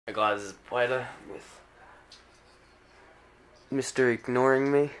Hey guys, this is Waiter with Mr. Ignoring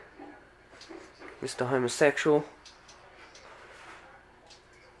Me, Mr. Homosexual.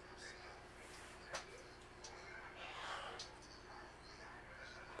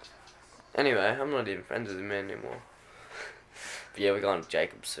 Anyway, I'm not even friends with him anymore. But yeah, we're going to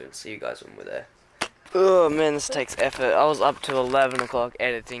Jacob soon. See you guys when we're there. Oh man, this takes effort. I was up till 11 o'clock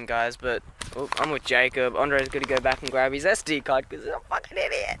editing, guys, but I'm with Jacob. Andre's gonna go back and grab his SD card because he's a fucking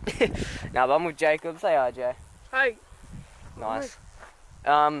idiot. Nah, but I'm with Jacob. Say hi, Jay. Hey. Nice.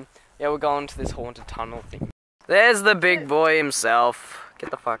 Yeah, we're going to this haunted tunnel thing. There's the big boy himself.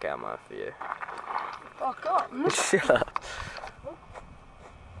 Get the fuck out of my view. Fuck up. Shut up.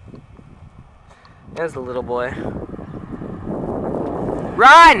 There's the little boy.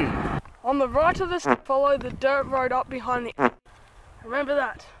 Run! On the right of this, follow the dirt road up behind the... Remember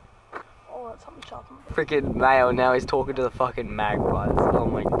that. Oh, that's something sharp. Freaking male, now he's talking to the fucking magpies. Oh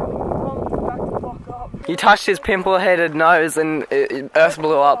my god. Back the fuck up. He touched his pimple-headed nose and Earth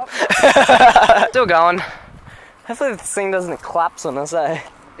blew up. Still going. Hopefully this thing doesn't collapse on us, eh?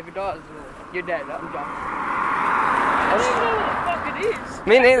 If it does, you're dead. I'm done. I don't even know what the fuck it is.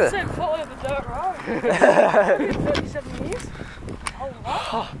 Me neither. I said follow the dirt road. It's been 37 years. Oh,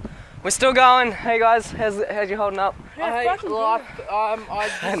 wow. We're still going. Hey guys, how's you holding up? Yeah,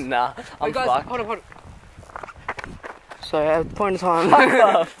 Nah, I'm guys, fucked. hold on. So at the point of time. No,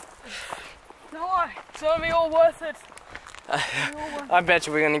 it's gonna be all worth it. I bet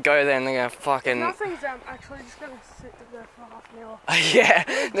you we're gonna go there and they're gonna fucking... Nothing's actually just gonna sit there for half an hour.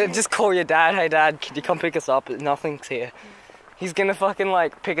 Yeah, just call your dad. Hey dad, could you come pick us up? Nothing's here. He's gonna fucking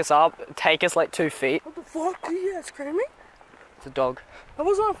like pick us up, take us like 2 feet. What the fuck? Did you hear screaming? It's a dog. That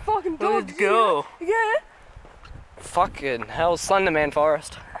wasn't a fucking dog. Let's go. Yeah. Fucking hell, Slenderman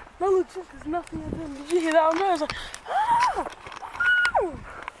Forest. No, look, there's nothing in there. Did you hear that one there? I was like, ah!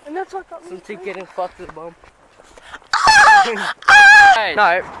 And that's like that. Some chick getting fucked at the bum. Hey.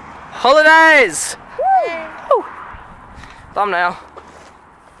 No. Holidays! Woo. Thumbnail.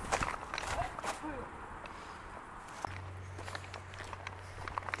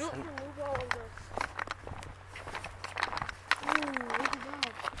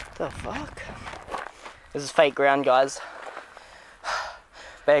 The fuck? This is fake ground, guys.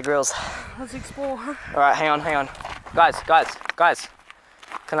 Bear Grylls. Let's explore. Alright, hang on. Guys.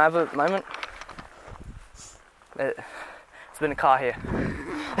 Can I have a moment? It's been a car here.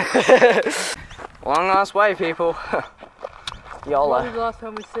 Long ass way, people. YOLO. What was the last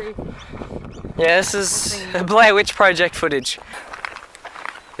time we see? Yeah, this is Blair Witch Project footage.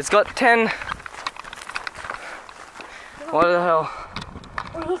 It's got 10... What the hell?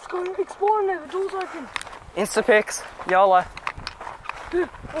 Oh, let's go explore in there, the door's open. Instapics, YOLO. Dude,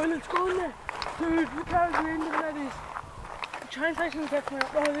 oh, let's go in there. Dude, look how random that is. The train station's definitely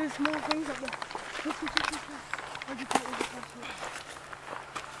up. Oh, there's small things up there. Look.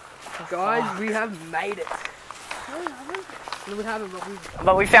 Guys, we have made it. No, we haven't. No, we haven't,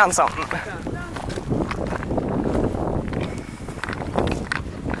 But we found something.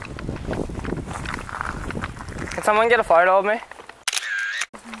 Can someone get a photo of me?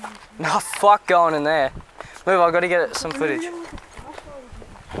 No, fuck going in there. Move, I've got to get some footage.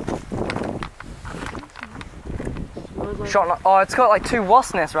 Oh, it's got like 2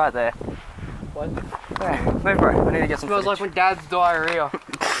 wasp nests right there. What? Yeah, move, bro. I need to get some smells footage. like when Dad's diarrhea.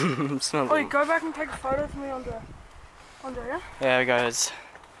 Wait, go back and take a photo for me, Andre, yeah? There it goes.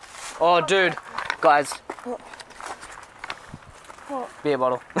 Oh, dude. Guys. What? Beer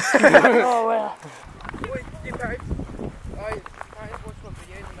bottle. Oh, wow. Wait, you parents? I watch my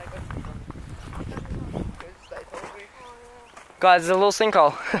videos and they Guys, there's a little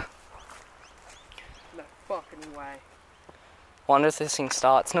sinkhole. No fucking way. Wonder if this thing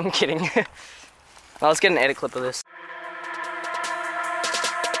starts. No, I'm kidding. Well, let's get an edit clip of this.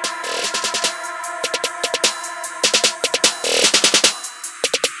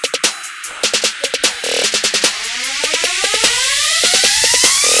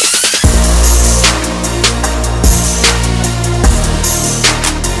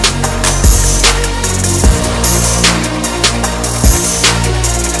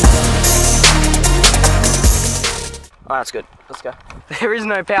 Oh, that's good. Let's go. There is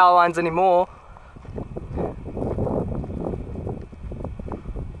no power lines anymore.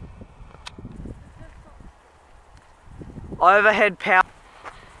 Overhead power.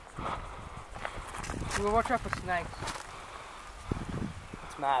 We'll watch out for snakes.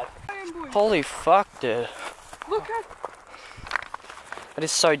 It's mad. Holy fuck, dude. Look at. It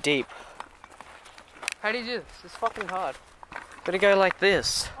is so deep. How do you do this? It's fucking hard. Gotta go like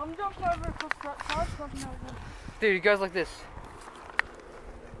this. I'm jumping over across that side, jumping over. Dude, it goes like this.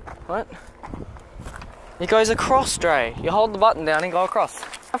 What? It goes across, Dre. You hold the button down and go across.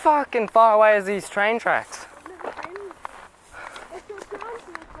 How fucking far away is these train tracks?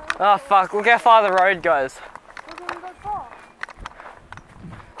 Oh fuck, look how far the road goes.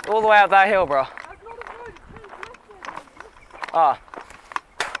 All the way up that hill, bro. Oh.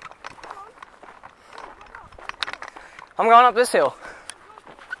 I'm going up this hill.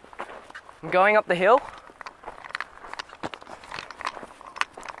 I'm going up the hill.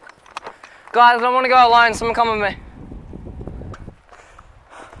 Guys, I don't want to go alone, someone come with me.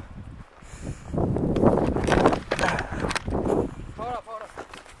 Hold up.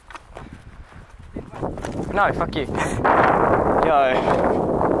 No, fuck you. Yo.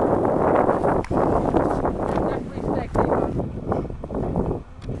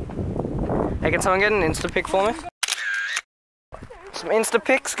 Hey, can someone get an Insta pic for me? Some Insta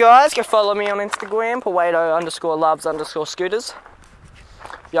pics, guys. Go follow me on Instagram, Pawedo_loves_scooters.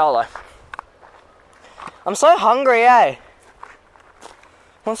 YOLO. I'm so hungry, eh?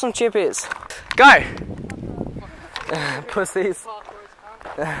 Want some chippies? Go! Pussies.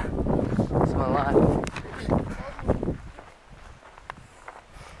 That's my life.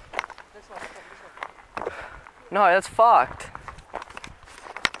 No, that's fucked.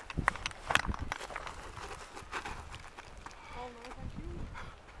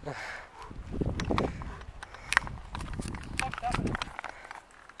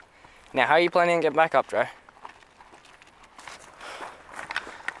 Now, how are you planning to get back up, Dre?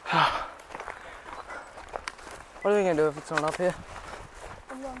 What are we going to do if it's not up here?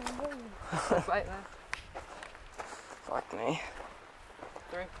 I'm running. Wait, man. Fuck me.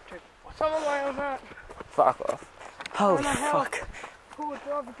 3, 2, 1. Someone way on that. Fuck off. Holy fuck.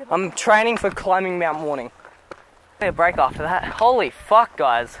 I'm training for climbing Mount Morning. Need a break after that. Holy fuck,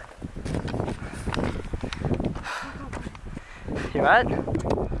 guys. You right?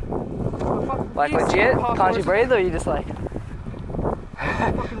 Like legit? Can't you breathe, or are you just like...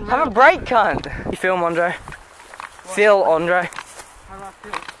 Have a break, cunt! You film, Ondre? Feel, Ondre? How do I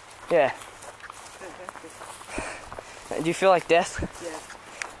feel? Yeah. Do you feel like death? Yeah.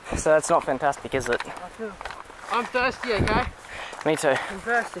 So that's not fantastic, is it? I'm thirsty, okay? Me too. I'm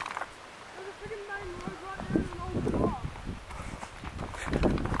thirsty.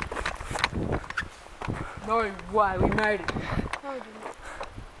 No way, we made it. No, we didn't.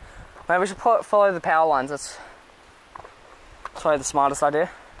 Maybe we should follow the power lines. That's probably the smartest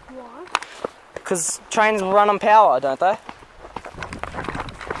idea. Why? Because trains run on power, don't they?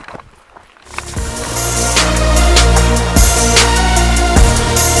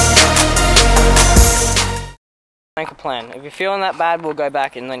 Make a plan. If you're feeling that bad, we'll go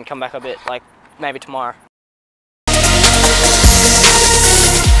back and then come back a bit, like maybe tomorrow.